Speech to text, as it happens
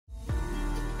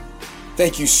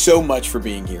Thank you so much for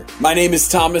being here. My name is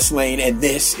Thomas Lane, and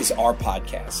this is our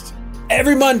podcast.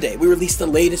 Every Monday, we release the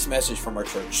latest message from our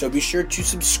church, so be sure to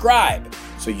subscribe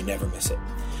so you never miss it.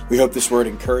 We hope this word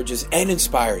encourages and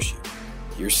inspires you.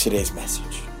 Here's today's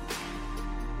message.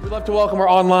 We'd love to welcome our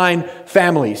online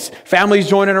families. Families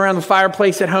joining around the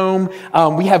fireplace at home.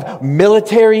 We have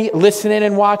military listening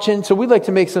and watching, so we'd like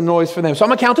to make some noise for them. So I'm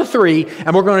going to count to 3,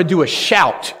 and we're going to do a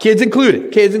shout. Kids included,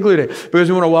 because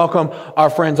we want to welcome our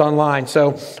friends online.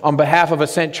 So on behalf of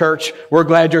Ascent Church, we're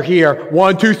glad you're here.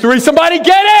 1, 2, 3, somebody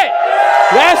get it!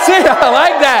 That's it, I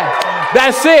like that.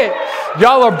 That's it.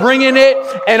 Y'all are bringing it,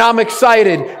 and I'm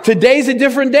excited. Today's a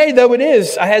different day, though it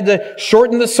is. I had to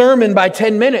shorten the sermon by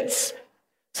 10 minutes.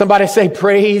 Somebody say,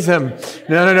 praise him.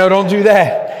 No, don't do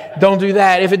that. Don't do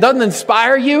that. If it doesn't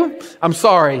inspire you, I'm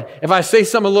sorry. If I say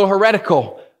something a little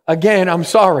heretical, again, I'm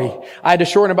sorry. I had to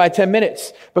shorten it by 10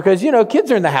 minutes because,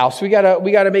 kids are in the house. We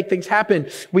gotta make things happen.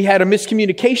 We had a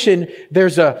miscommunication.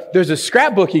 There's a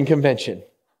scrapbooking convention.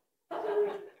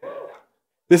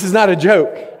 This is not a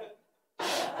joke.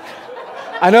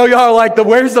 I know y'all are like,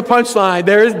 where's the punchline?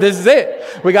 This is it.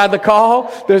 We got the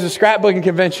call. There's a scrapbooking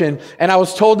convention. And I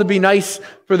was told to be nice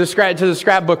to the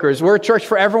scrapbookers. We're a church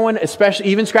for everyone, especially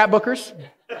even scrapbookers.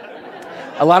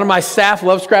 A lot of my staff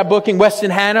love scrapbooking.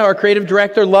 Weston Hanna, our creative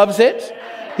director, loves it.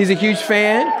 He's a huge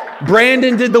fan.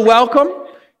 Brandon did the welcome.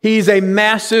 He's a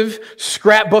massive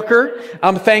scrapbooker.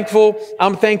 I'm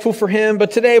thankful for him.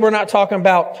 But today we're not talking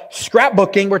about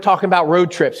scrapbooking. We're talking about road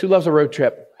trips. Who loves a road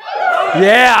trip?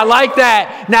 Yeah, I like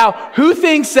that. Now, who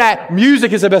thinks that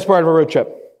music is the best part of a road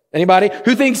trip? Anybody?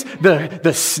 Who thinks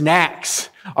the snacks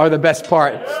are the best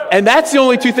part? And that's the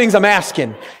only 2 things I'm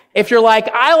asking. If you're like,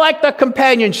 I like the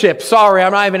companionship, sorry,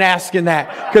 I'm not even asking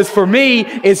that. Because for me,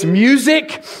 it's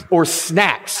music or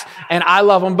snacks. And I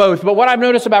love them both. But what I've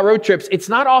noticed about road trips, it's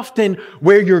not often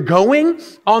where you're going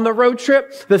on the road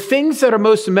trip. The things that are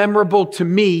most memorable to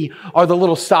me are the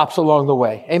little stops along the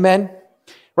way. Amen?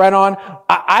 Right on.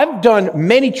 I've done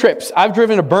many trips. I've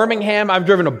driven to Birmingham. I've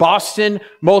driven to Boston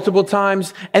multiple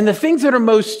times. And the things that are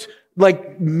most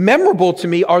memorable to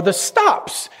me are the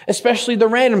stops, especially the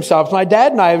random stops. My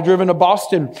dad and I have driven to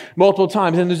Boston multiple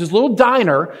times. And there's this little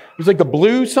diner. It was like the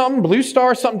Blue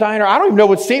Star something diner. I don't even know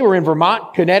what state we're in,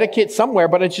 Vermont, Connecticut, somewhere,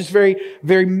 but it's just very,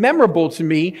 very memorable to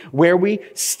me where we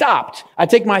stopped. I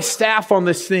take my staff on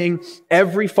this thing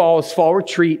every fall. It's fall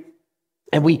retreat.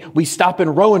 And we stop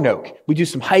in Roanoke. We do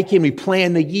some hiking. We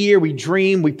plan the year. We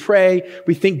dream. We pray.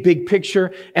 We think big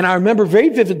picture. And I remember very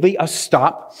vividly a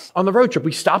stop on the road trip.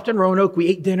 We stopped in Roanoke. We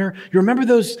ate dinner. You remember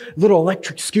those little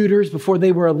electric scooters before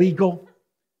they were illegal?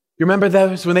 You remember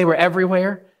those when they were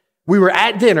everywhere? We were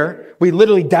at dinner. We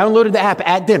literally downloaded the app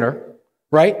at dinner,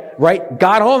 right?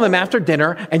 Got on them after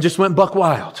dinner and just went buck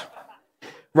wild,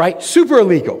 right? Super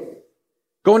illegal.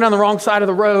 Going down the wrong side of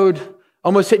the road,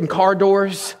 almost hitting car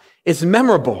doors. It's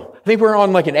memorable. I think we're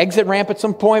on an exit ramp at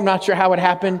some point. I'm not sure how it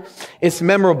happened. It's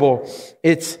memorable.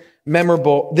 It's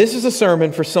memorable. This is a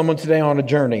sermon for someone today on a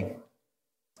journey.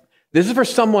 This is for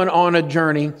someone on a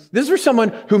journey. This is for someone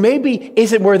who maybe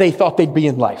isn't where they thought they'd be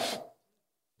in life.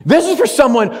 This is for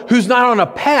someone who's not on a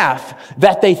path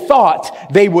that they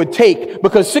thought they would take.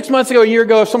 Because 6 months ago, a year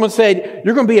ago, if someone said,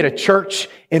 you're going to be at a church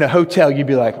in a hotel, you'd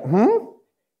be like,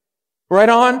 Right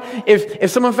on?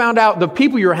 If someone found out the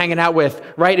people you were hanging out with,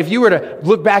 right? If you were to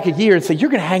look back a year and say, you're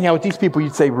going to hang out with these people,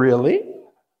 you'd say, really?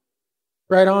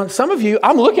 Right on? Some of you,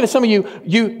 I'm looking at some of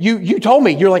you told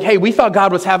me, you're like, hey, we thought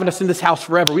God was having us in this house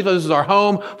forever. We thought this was our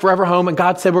home, forever home, and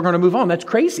God said we're going to move on. That's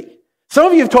crazy. Some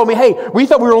of you have told me, hey, we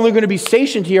thought we were only going to be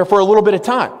stationed here for a little bit of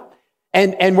time.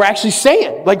 And we're actually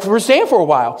staying, we're staying for a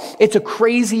while. It's a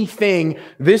crazy thing.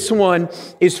 This one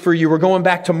is for you. We're going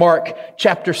back to Mark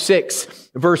chapter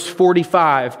 6, verse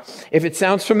 45. If it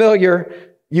sounds familiar,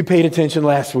 you paid attention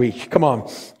last week. Come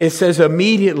on. It says,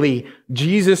 immediately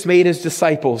Jesus made his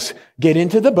disciples get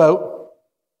into the boat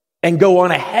and go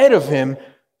on ahead of him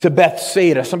to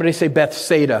Bethsaida. Somebody say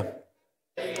Bethsaida.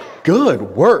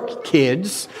 Good work,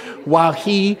 kids. While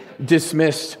he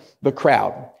dismissed the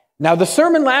crowd. Now, the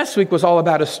sermon last week was all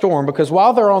about a storm because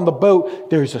while they're on the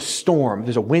boat, there's a storm.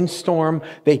 There's a windstorm.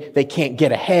 They can't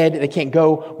get ahead. They can't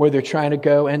go where they're trying to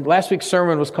go. And last week's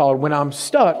sermon was called When I'm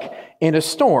Stuck in a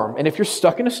Storm. And if you're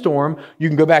stuck in a storm, you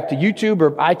can go back to YouTube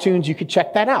or iTunes. You can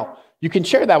check that out. You can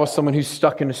share that with someone who's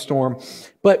stuck in a storm.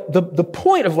 But the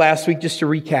point of last week, just to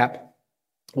recap,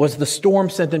 was the storm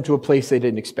sent them to a place they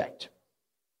didn't expect.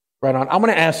 Right on. I'm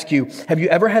going to ask you, have you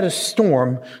ever had a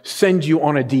storm send you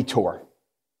on a detour?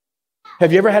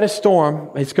 Have you ever had a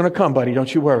storm? It's going to come, buddy.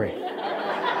 Don't you worry.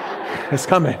 It's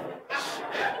coming.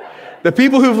 The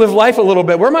people who've lived life a little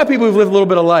bit. Where are my people who've lived a little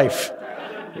bit of life?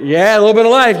 Yeah, a little bit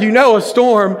of life. You know, a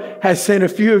storm has sent a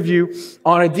few of you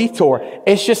on a detour.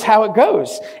 It's just how it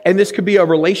goes. And this could be a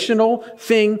relational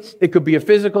thing. It could be a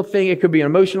physical thing. It could be an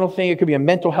emotional thing. It could be a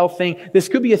mental health thing. This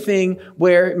could be a thing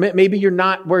where maybe you're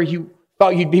not where you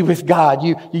thought you'd be with God.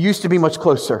 You used to be much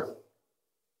closer.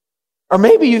 Or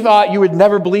maybe you thought you would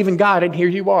never believe in God, and here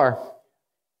you are.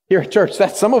 Here at church.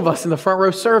 That's some of us in the front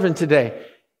row serving today.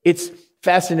 It's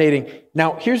fascinating.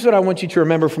 Now, here's what I want you to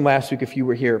remember from last week if you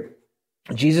were here.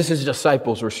 Jesus'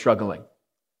 disciples were struggling.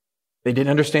 They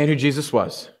didn't understand who Jesus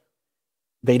was.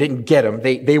 They didn't get him.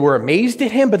 They were amazed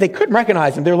at him, but they couldn't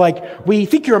recognize him. They're like, we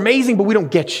think you're amazing, but we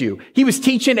don't get you. He was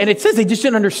teaching, and it says they just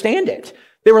didn't understand it.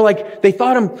 They were like, they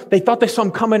thought they saw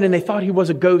him coming, and they thought he was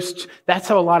a ghost. That's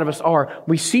how a lot of us are.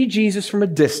 We see Jesus from a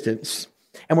distance,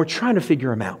 and we're trying to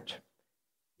figure him out.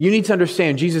 You need to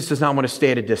understand, Jesus does not want to stay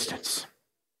at a distance.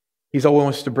 He always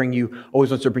wants to bring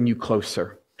you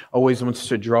closer. Always wants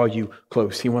to draw you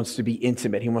close. He wants to be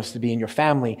intimate. He wants to be in your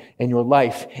family, in your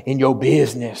life, in your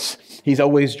business. He's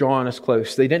always drawing us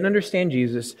close. They didn't understand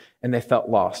Jesus and they felt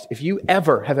lost. If you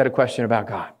ever have had a question about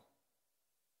God,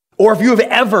 or if you have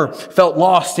ever felt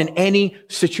lost in any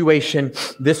situation,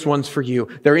 this one's for you.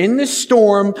 They're in this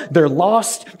storm. They're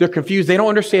lost. They're confused. They don't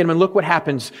understand him. And look what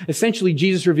happens. Essentially,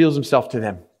 Jesus reveals himself to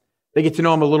them. They get to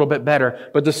know him a little bit better.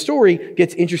 But the story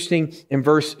gets interesting in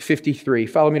verse 53.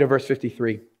 Follow me to verse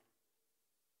 53.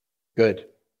 Good.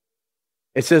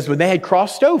 It says, when they had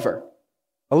crossed over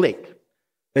a lake,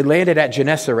 they landed at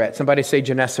Gennesaret. Somebody say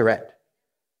Gennesaret.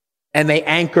 And they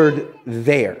anchored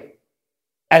there.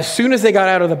 As soon as they got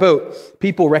out of the boat,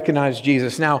 people recognized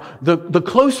Jesus. Now, the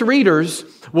close readers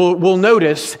will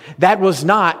notice that was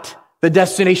not the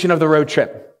destination of the road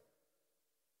trip.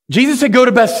 Jesus said, go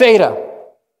to Bethsaida.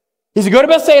 He said, go to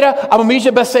Bethsaida. I'm going to meet you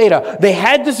at Bethsaida. They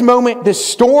had this moment, this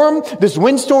storm, this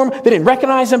windstorm. They didn't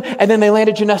recognize him. And then they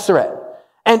landed Gennesaret.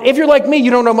 And if you're like me,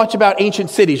 you don't know much about ancient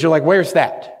cities. You're like, where's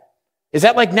that? Is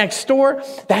that like next door?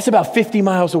 That's about 50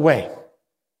 miles away.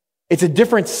 It's a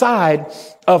different side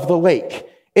of the lake.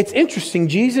 It's interesting.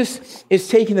 Jesus is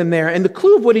taking them there. And the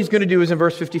clue of what he's going to do is in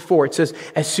verse 54. It says,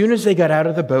 as soon as they got out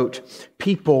of the boat,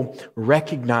 people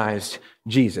recognized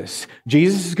Jesus.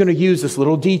 Jesus is going to use this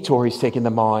little detour he's taking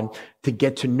them on to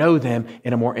get to know them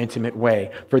in a more intimate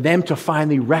way. For them to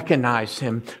finally recognize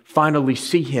him, finally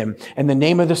see him. And the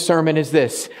name of the sermon is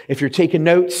this. If you're taking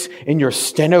notes in your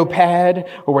steno pad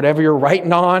or whatever you're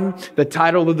writing on, the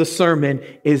title of the sermon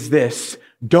is this.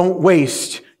 Don't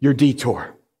waste your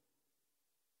detour.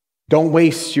 Don't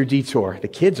waste your detour. The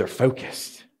kids are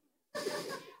focused.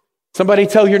 Somebody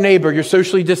tell your neighbor, your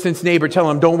socially distanced neighbor, tell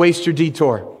them, don't waste your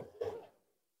detour.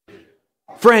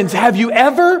 Friends, have you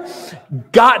ever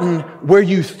gotten where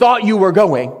you thought you were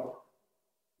going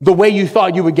the way you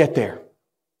thought you would get there?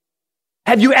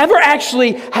 Have you ever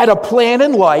actually had a plan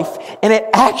in life and it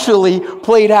actually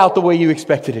played out the way you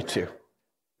expected it to?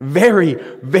 Very,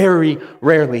 very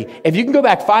rarely. If you can go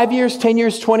back 5 years, 10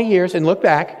 years, 20 years and look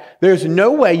back, there's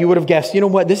no way you would have guessed, you know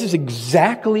what, this is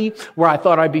exactly where I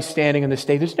thought I'd be standing on this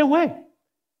day. There's no way.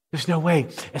 There's no way.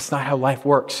 It's not how life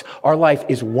works. Our life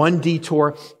is one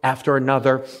detour after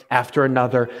another, after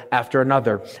another, after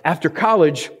another. After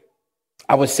college,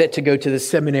 I was set to go to the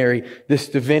seminary, this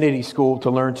divinity school, to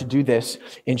learn to do this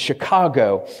in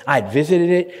Chicago. I had visited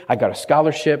it. I got a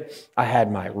scholarship. I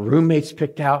had my roommates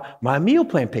picked out, my meal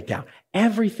plan picked out.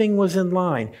 Everything was in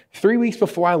line. 3 weeks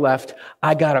before I left,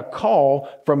 I got a call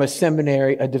from a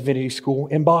seminary, a divinity school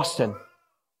in Boston.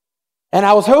 And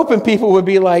I was hoping people would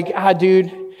be like,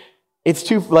 dude, it's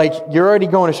too, you're already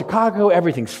going to Chicago.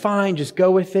 Everything's fine. Just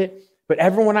go with it. But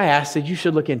everyone I asked said, you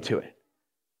should look into it.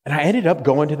 And I ended up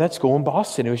going to that school in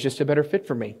Boston. It was just a better fit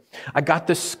for me. I got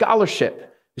this scholarship. It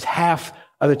was half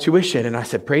of the tuition. And I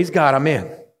said, praise God, I'm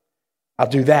in. I'll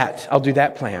do that. I'll do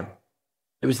that plan.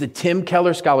 It was the Tim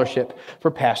Keller Scholarship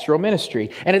for Pastoral Ministry.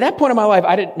 And at that point in my life,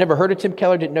 I never heard of Tim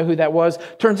Keller, didn't know who that was.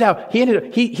 Turns out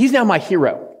he's now my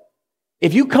hero.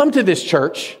 If you come to this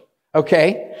church,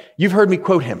 okay, you've heard me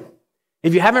quote him.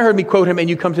 If you haven't heard me quote him and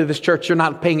you come to this church, you're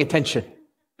not paying attention.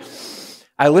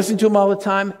 I listen to him all the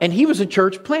time, and he was a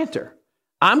church planter.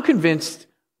 I'm convinced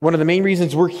one of the main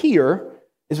reasons we're here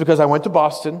is because I went to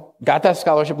Boston, got that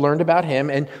scholarship, learned about him,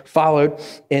 and followed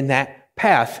in that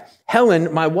path.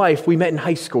 Helen, my wife, we met in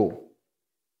high school.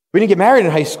 We didn't get married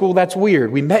in high school. That's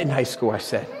weird. We met in high school, I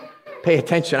said. Pay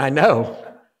attention, I know.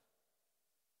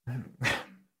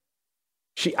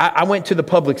 I went to the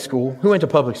public school. Who went to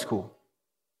public school?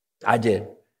 I did.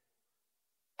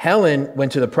 Helen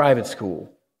went to the private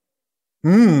school.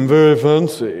 Very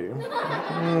fancy.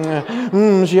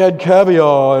 She had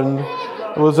caviar and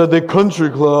It was at the country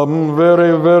club.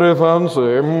 Very, very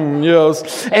fancy.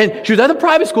 Yes. And she was at the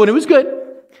private school, and it was good.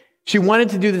 She wanted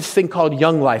to do this thing called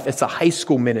Young Life. It's a high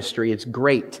school ministry. It's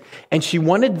great. And she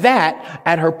wanted that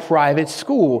at her private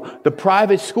school. The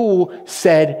private school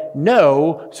said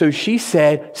no, so she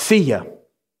said, see ya.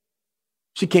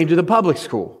 She came to the public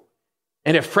school.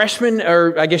 And at freshman,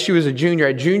 or I guess she was a junior,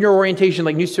 at junior orientation,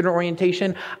 like new student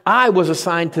orientation, I was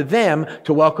assigned to them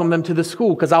to welcome them to the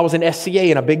school because I was an SCA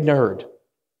and a big nerd.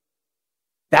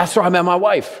 That's where I met my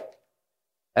wife.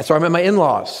 That's where I met my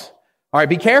in-laws. All right,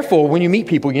 be careful when you meet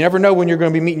people. You never know when you're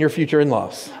going to be meeting your future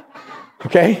in-laws.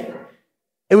 Okay?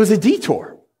 It was a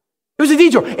detour. It was a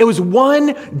detour. It was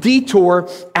one detour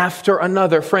after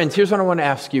another. Friends, here's what I want to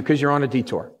ask you because you're on a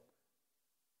detour.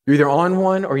 You're either on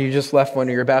one or you just left one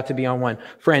or you're about to be on one.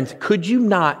 Friends, could you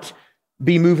not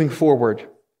be moving forward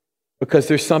because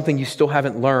there's something you still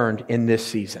haven't learned in this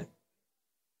season?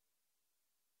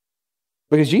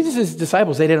 Because Jesus'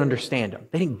 disciples, they didn't understand him.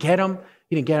 They didn't get him.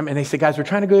 He didn't get him. And they said, guys, we're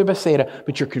trying to go to Bethsaida,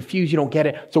 but you're confused. You don't get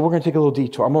it. So we're going to take a little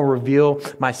detour. I'm going to reveal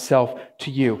myself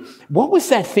to you. What was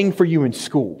that thing for you in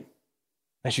school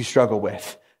that you struggle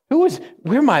with? Where are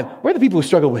the people who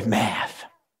struggle with math?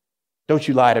 Don't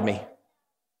you lie to me.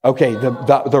 Okay,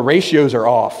 the ratios are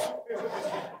off.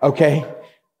 Okay.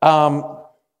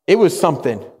 It was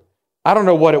something. I don't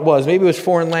know what it was. Maybe it was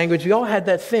foreign language. We all had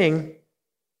that thing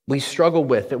we struggled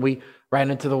with, that we ran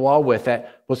into the wall with,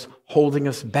 that was holding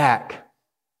us back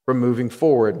from moving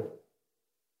forward.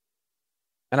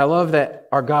 And I love that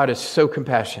our God is so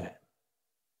compassionate.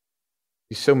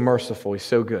 He's so merciful. He's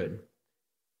so good.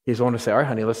 He's willing to say, all right,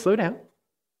 honey, let's slow down.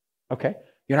 Okay?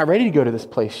 You're not ready to go to this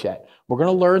place yet. We're going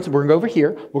to learn. We're going to go over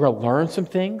here. We're going to learn some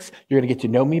things. You're going to get to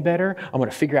know me better. I'm going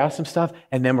to figure out some stuff,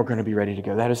 and then we're going to be ready to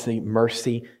go. That is the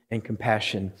mercy and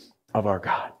compassion of our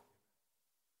God.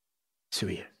 That's who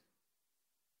he is.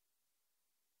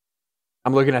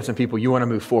 I'm looking at some people. You want to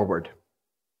move forward.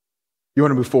 You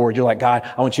want to move forward. You're like, God,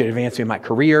 I want you to advance me in my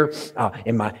career,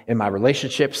 in my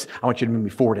relationships. I want you to move me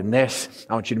forward in this.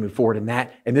 I want you to move forward in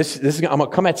that. And this is I'm going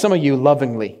to come at some of you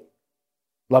lovingly.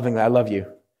 Lovingly, I love you.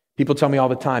 People tell me all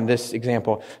the time this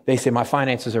example. They say, my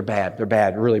finances are bad. They're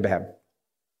bad, really bad.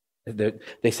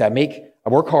 They say, I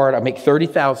work hard, I make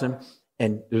 $30,000,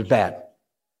 and it's bad.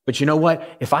 But you know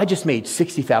what? If I just made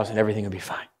 $60,000, everything would be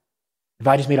fine. If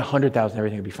I just made $100,000,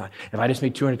 everything would be fine. If I just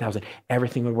made $200,000,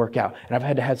 everything would work out. And I've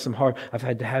had to have some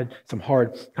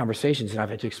hard conversations, and I've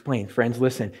had to explain, friends,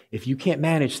 listen, if you can't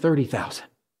manage $30,000,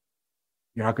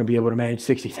 you're not going to be able to manage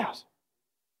 $60,000.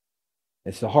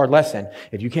 It's a hard lesson.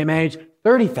 If you can't manage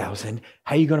 $30,000,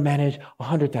 how are you going to manage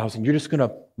 $100,000? You're just going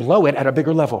to blow it at a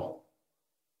bigger level.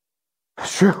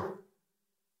 That's true.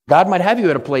 God might have you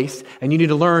at a place and you need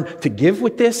to learn to give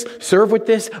with this, serve with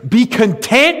this, be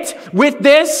content with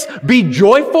this, be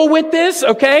joyful with this,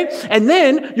 okay? And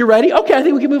then you're ready. Okay, I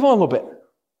think we can move on a little bit.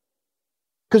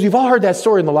 Because we've all heard that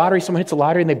story in the lottery. Someone hits the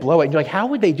lottery and they blow it. And you're like, how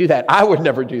would they do that? I would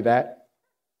never do that.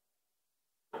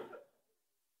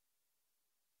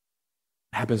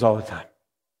 Happens all the time.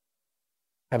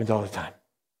 Happens all the time.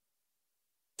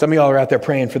 Some of y'all are out there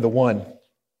praying for the one.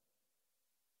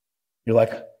 You're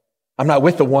like, I'm not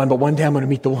with the one, but one day I'm going to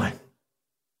meet the one.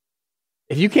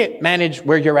 If you can't manage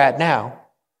where you're at now,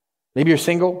 maybe you're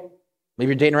single, maybe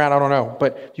you're dating around, I don't know,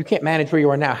 but if you can't manage where you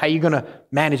are now, how are you going to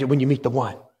manage it when you meet the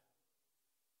one?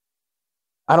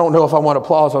 I don't know if I want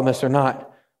applause on this or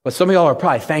not, but some of y'all are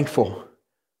probably thankful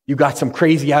you got some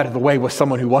crazy out of the way with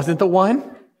someone who wasn't the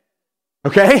one.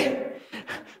 Okay?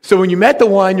 So when you met the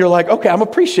one, you're like, okay, I'm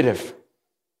appreciative.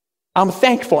 I'm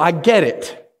thankful. I get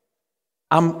it.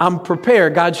 I'm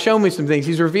prepared. God's shown me some things.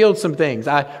 He's revealed some things.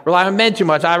 I rely on men too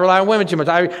much. I rely on women too much.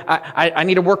 I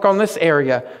need to work on this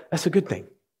area. That's a good thing.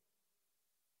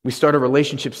 We start a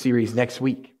relationship series next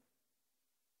week.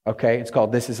 Okay? It's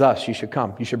called This Is Us. You should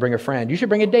come. You should bring a friend. You should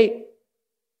bring a date.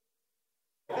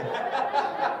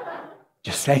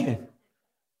 Just saying.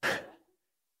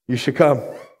 You should come.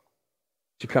 You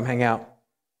should come hang out.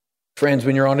 Friends,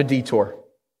 when you're on a detour.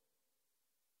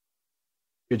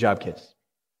 Good job, kids.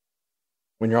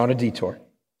 When you're on a detour.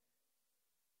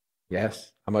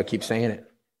 Yes, I'm going to keep saying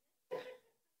it.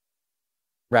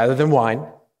 Rather than whine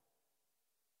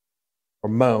or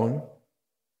moan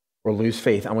or lose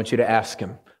faith, I want you to ask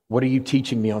him, what are you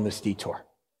teaching me on this detour?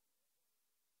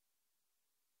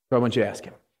 So I want you to ask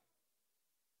him.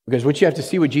 Because what you have to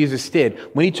see what Jesus did.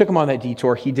 When he took him on that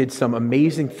detour, he did some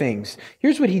amazing things.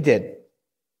 Here's what he did.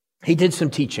 He did some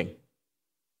teaching.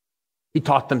 He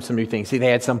taught them some new things. See, they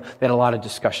had a lot of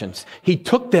discussions. He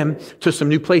took them to some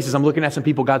new places. I'm looking at some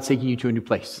people, God's taking you to a new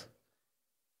place.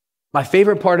 My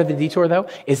favorite part of the detour, though,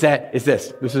 is this.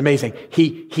 This is amazing.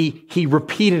 He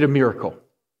repeated a miracle.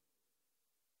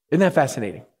 Isn't that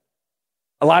fascinating?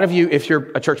 A lot of you, if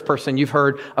you're a church person, you've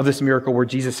heard of this miracle where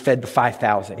Jesus fed the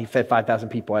 5,000. He fed 5,000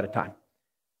 people at a time.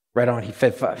 Right on, he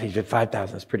fed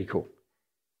 5,000. That's pretty cool.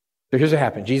 So here's what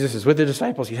happened. Jesus is with the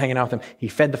disciples. He's hanging out with them. He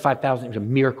fed the 5,000. It was a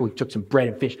miracle. He took some bread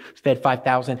and fish, fed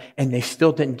 5,000, and they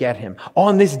still didn't get him.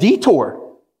 On this detour,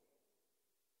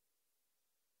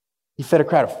 he fed a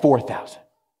crowd of 4,000.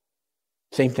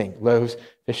 Same thing, loaves,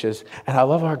 fishes. And I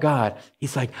love our God.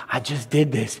 He's like, I just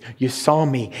did this. You saw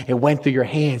me. It went through your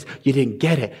hands. You didn't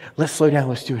get it. Let's slow down.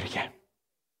 Let's do it again.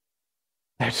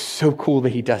 That's so cool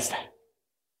that he does that.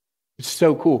 It's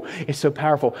so cool. It's so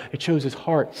powerful. It shows his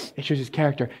heart. It shows his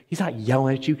character. He's not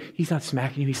yelling at you. He's not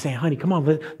smacking you. He's saying, honey, come on,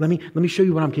 let me show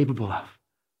you what I'm capable of.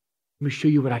 Let me show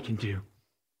you what I can do.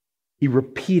 He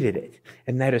repeated it.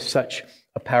 And that is such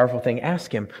a powerful thing.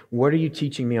 Ask him, what are you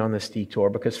teaching me on this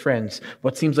detour? Because friends,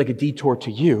 what seems like a detour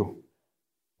to you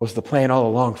was the plan all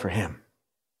along for him.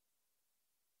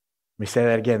 Let me say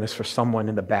that again. This is for someone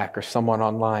in the back or someone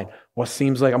online. What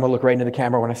seems like, I'm going to look right into the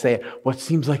camera when I say it, what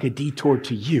seems like a detour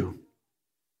to you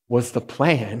was the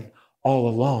plan all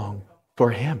along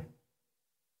for him.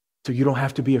 So you don't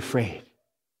have to be afraid.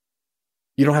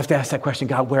 You don't have to ask that question,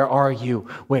 God, where are you?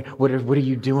 What are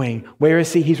you doing? Where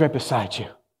is he? He's right beside you.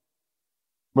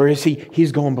 Where is he?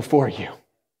 He's going before you.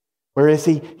 Where is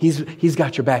he? He's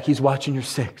got your back. He's watching your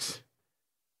six.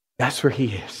 That's where he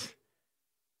is.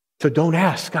 So don't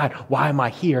ask, God, why am I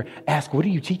here? Ask, what are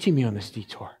you teaching me on this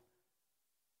detour?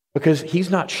 Because he's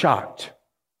not shocked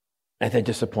at that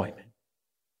disappointment.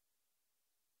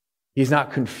 He's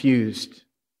not confused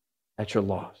at your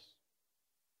loss.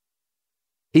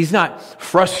 He's not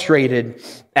frustrated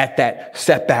at that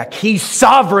setback. He's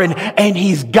sovereign and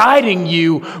he's guiding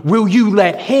you. Will you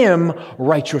let him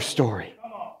write your story?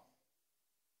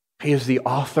 He is the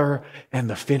author and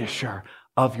the finisher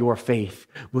of your faith.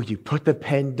 Will you put the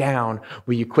pen down?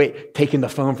 Will you quit taking the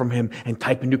phone from him and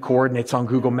typing new coordinates on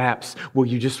Google Maps? Will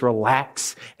you just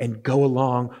relax and go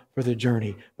along for the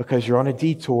journey? Because you're on a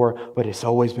detour, but it's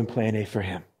always been plan A for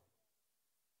him.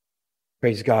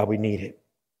 Praise God, we need it.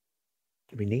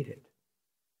 We need it.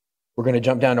 We're going to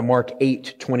jump down to Mark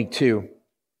 8:22.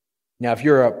 Now, if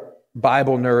you're a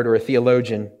Bible nerd or a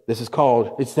theologian, it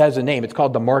has a name. It's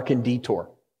called the Markan detour.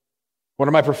 One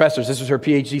of my professors, this was her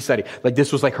PhD study.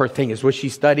 This was like her thing. It's what she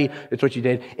studied. It's what she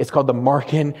did. It's called the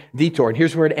Markan detour. And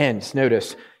here's where it ends.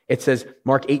 Notice, it says,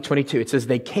 Mark 8:22. It says,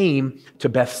 they came to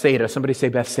Bethsaida. Somebody say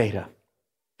Bethsaida.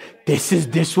 This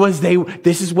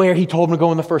is where he told them to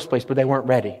go in the first place, but they weren't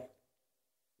ready.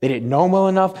 They didn't know him well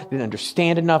enough, didn't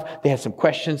understand enough. They had some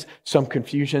questions, some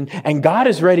confusion. And God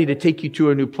is ready to take you to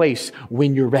a new place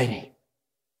when you're ready.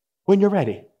 When you're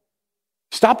ready.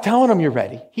 Stop telling him you're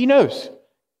ready. He knows.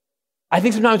 I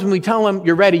think sometimes when we tell him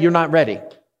you're ready, you're not ready.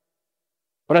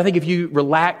 But I think if you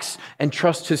relax and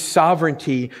trust his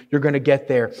sovereignty, you're going to get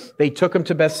there. They took him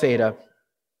to Bethsaida,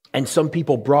 and some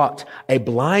people brought a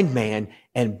blind man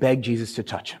and begged Jesus to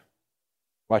touch him.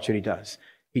 Watch what he does.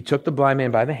 He took the blind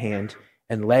man by the hand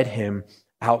and led him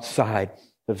outside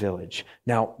the village.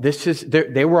 Now,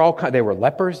 they were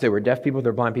lepers, they were deaf people, they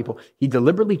were blind people. He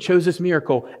deliberately chose this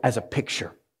miracle as a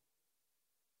picture.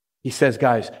 He says,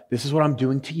 guys, this is what I'm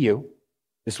doing to you.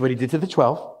 This is what he did to the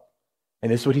 12.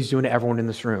 And this is what he's doing to everyone in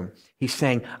this room. He's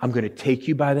saying, I'm going to take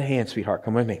you by the hand, sweetheart.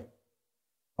 Come with me.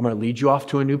 I'm going to lead you off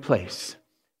to a new place.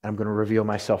 And I'm going to reveal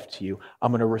myself to you.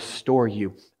 I'm going to restore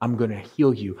you. I'm going to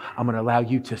heal you. I'm going to allow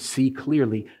you to see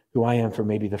clearly who I am for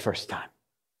maybe the first time.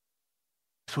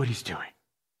 That's what he's doing.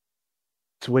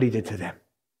 It's what he did to them.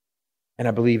 And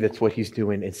I believe it's what he's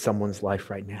doing in someone's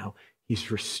life right now.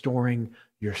 He's restoring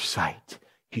your sight.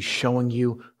 He's showing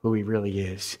you who he really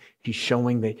is. He's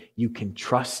showing that you can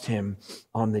trust him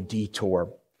on the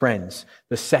detour. Friends,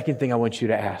 the second thing I want you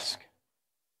to ask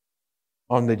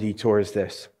on the detour is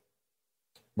this.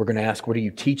 We're going to ask, what are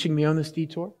you teaching me on this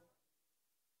detour?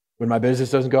 When my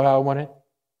business doesn't go how I want it,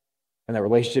 and that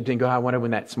relationship didn't go how I wanted,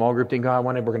 when that small group didn't go how I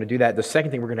wanted, we're going to do that. The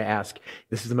second thing we're going to ask,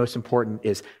 this is the most important,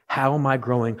 is how am I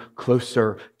growing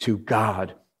closer to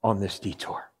God on this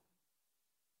detour?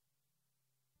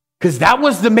 Because that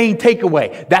was the main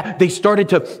takeaway. That they started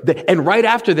to, and right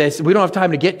after this, we don't have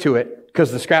time to get to it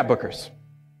because of the scrapbookers.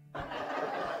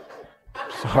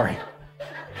 Sorry.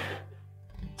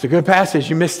 It's a good passage.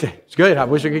 You missed it. It's good. I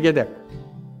wish I could get there.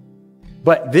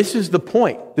 But this is the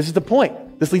point. This is the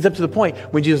point. This leads up to the point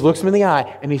when Jesus looks him in the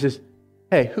eye and he says,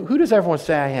 hey, who does everyone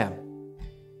say I am?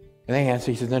 And they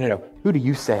answer, he says, no. Who do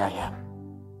you say I am?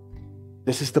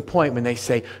 This is the point when they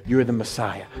say, you're the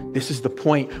Messiah. This is the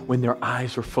point when their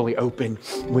eyes were fully open,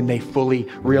 when they fully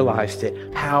realized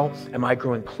it. How am I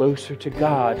growing closer to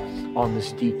God on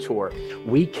this detour?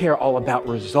 We care all about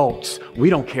results.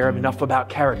 We don't care enough about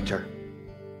character.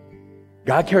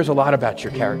 God cares a lot about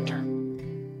your character.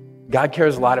 God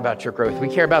cares a lot about your growth. We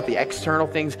care about the external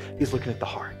things. He's looking at the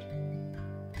heart.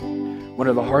 One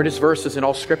of the hardest verses in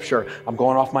all Scripture, I'm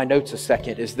going off my notes a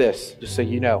second, is this, just so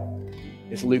you know.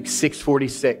 It's Luke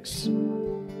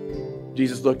 6:46.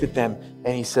 Jesus looked at them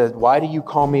and he said, why do you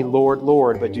call me Lord,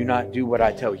 Lord, but do not do what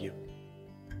I tell you?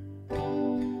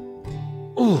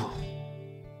 Ooh.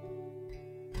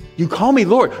 You call me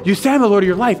Lord. You say I'm the Lord of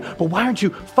your life, but why aren't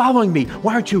you following me?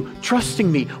 Why aren't you trusting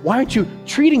me? Why aren't you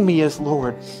treating me as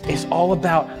Lord? It's all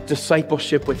about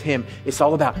discipleship with him. It's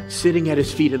all about sitting at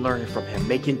his feet and learning from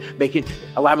him,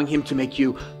 allowing him to make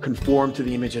you conform to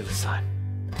the image of the Son.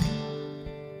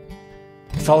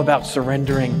 It's all about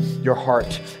surrendering your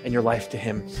heart and your life to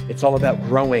him. It's all about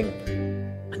growing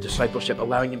in discipleship,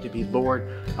 allowing him to be Lord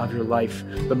of your life.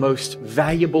 The most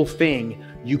valuable thing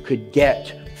you could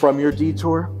get from your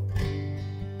detour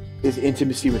is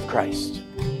intimacy with Christ.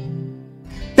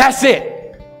 That's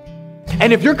it.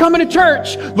 And if you're coming to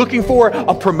church looking for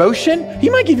a promotion, he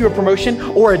might give you a promotion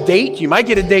or a date. You might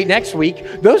get a date next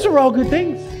week. Those are all good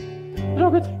things. Those are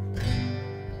all good things.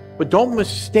 But don't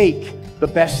mistake the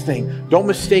best thing. Don't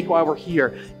mistake why we're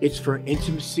here. It's for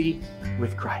intimacy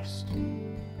with Christ.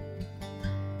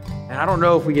 And I don't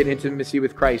know if we get intimacy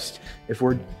with Christ if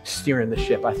we're steering the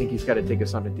ship. I think he's got to take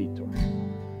us on a detour.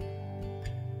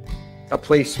 A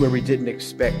place where we didn't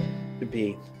expect to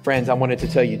be. Friends, I wanted to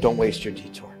tell you, don't waste your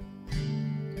detour.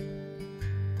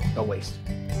 Don't waste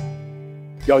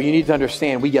it. Y'all, you need to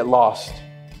understand, we get lost.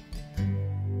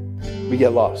 We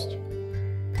get lost.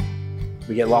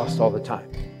 We get lost all the time.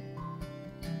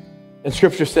 And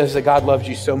Scripture says that God loves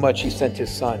you so much, he sent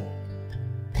his Son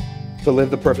to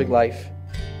live the perfect life,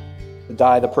 to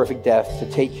die the perfect death, to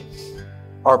take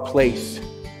our place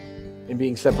in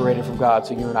being separated from God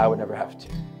so you and I would never have to.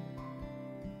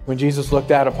 When Jesus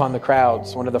looked out upon the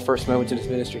crowds, one of the first moments in his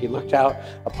ministry, he looked out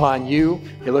upon you,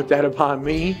 he looked out upon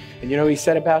me, and you know what he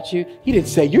said about you? He didn't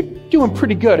say, you're doing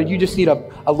pretty good and you just need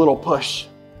a little push.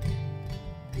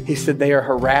 He said, they are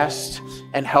harassed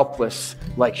and helpless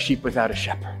like sheep without a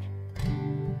shepherd.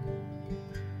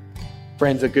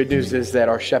 Friends, the good news is that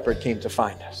our shepherd came to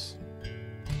find us.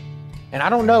 And I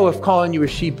don't know if calling you a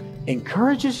sheep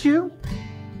encourages you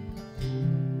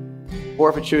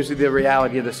or if it shows you the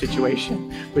reality of the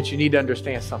situation, but you need to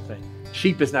understand something.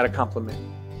 Sheep is not a compliment.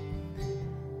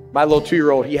 My little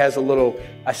 2-year-old, he has a little,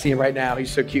 I see him right now,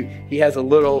 he's so cute. He has a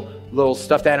little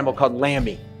stuffed animal called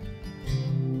Lammy.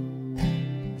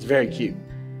 It's very cute.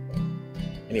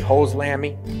 And he holds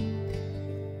Lammy,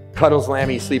 cuddles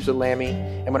Lammy, he sleeps with Lammy.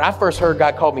 And when I first heard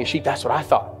God called me a sheep, that's what I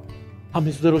thought. I'm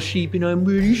his little sheep and I'm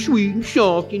really sweet and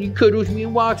soft and he cuddles me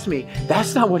and walks me.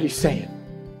 That's not what he's saying.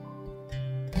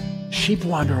 Sheep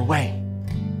wander away.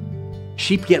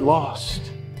 Sheep get lost.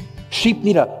 Sheep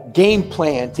need a game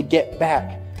plan to get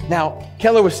back. Now,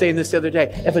 Keller was saying this the other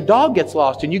day. If a dog gets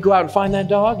lost and you go out and find that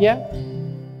dog,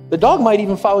 the dog might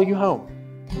even follow you home.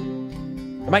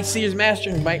 It might see his master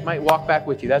and might walk back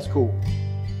with you. That's cool.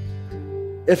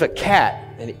 If a cat,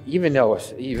 and even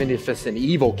if it's an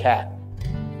evil cat,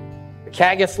 a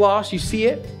cat gets lost, you see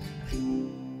it,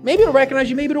 maybe it'll recognize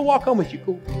you, maybe it'll walk home with you,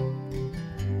 cool.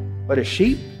 But a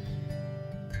sheep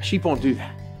won't do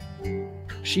that. A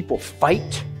sheep will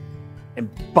fight and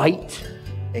bite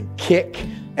and kick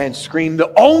and scream.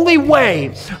 The only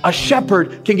way a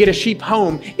shepherd can get a sheep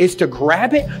home is to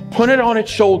grab it, put it on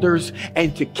its shoulders,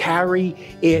 and to carry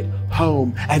it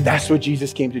home. And that's what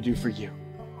Jesus came to do for you.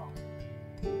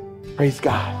 Praise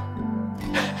God.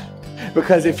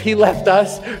 Because if he left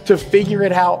us to figure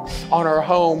it out on our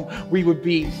home, we would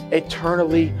be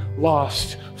eternally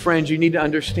lost. Friends, you need to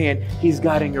understand he's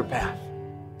guiding your path.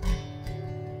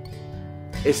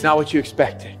 It's not what you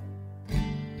expected.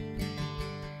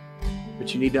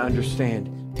 But you need to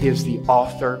understand he is the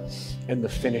author and the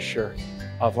finisher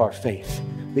of our faith.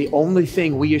 The only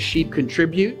thing we as sheep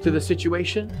contribute to the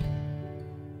situation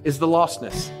is the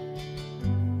lostness.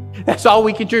 That's all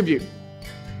we contribute.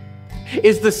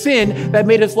 Is the sin that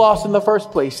made us lost in the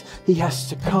first place. He has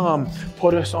to come,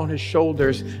 put us on his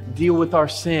shoulders, deal with our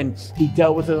sin. He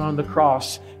dealt with it on the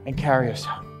cross and carry us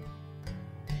home.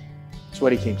 That's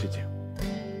what he came to do.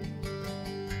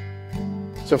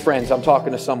 So friends, I'm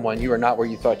talking to someone. You are not where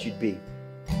you thought you'd be.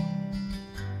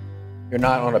 You're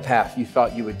not on a path you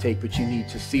thought you would take, but you need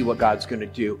to see what God's going to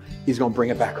do. He's going to bring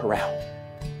it back around.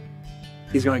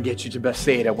 He's going to get you to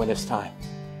Bethsaida when it's time.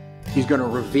 He's going to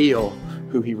reveal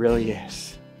who he really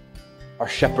is. Our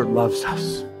shepherd loves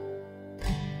us.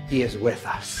 He is with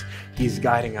us. He's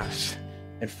guiding us.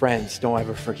 And friends, don't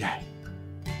ever forget,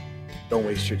 don't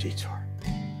waste your detour.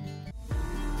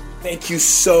 Thank you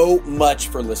so much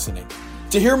for listening.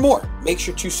 To hear more, make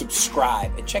sure to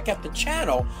subscribe and check out the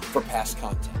channel for past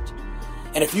content.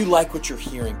 And if you like what you're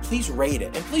hearing, please rate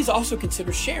it. And please also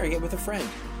consider sharing it with a friend.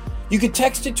 You can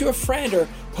text it to a friend or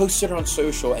post it on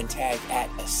social and tag at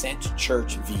Ascent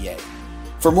Church VA.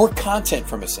 For more content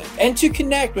from Ascent and to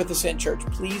connect with Ascent Church,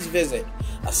 please visit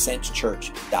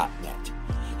ascentchurch.net.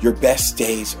 Your best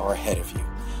days are ahead of you.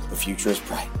 The future is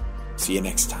bright. See you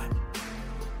next time.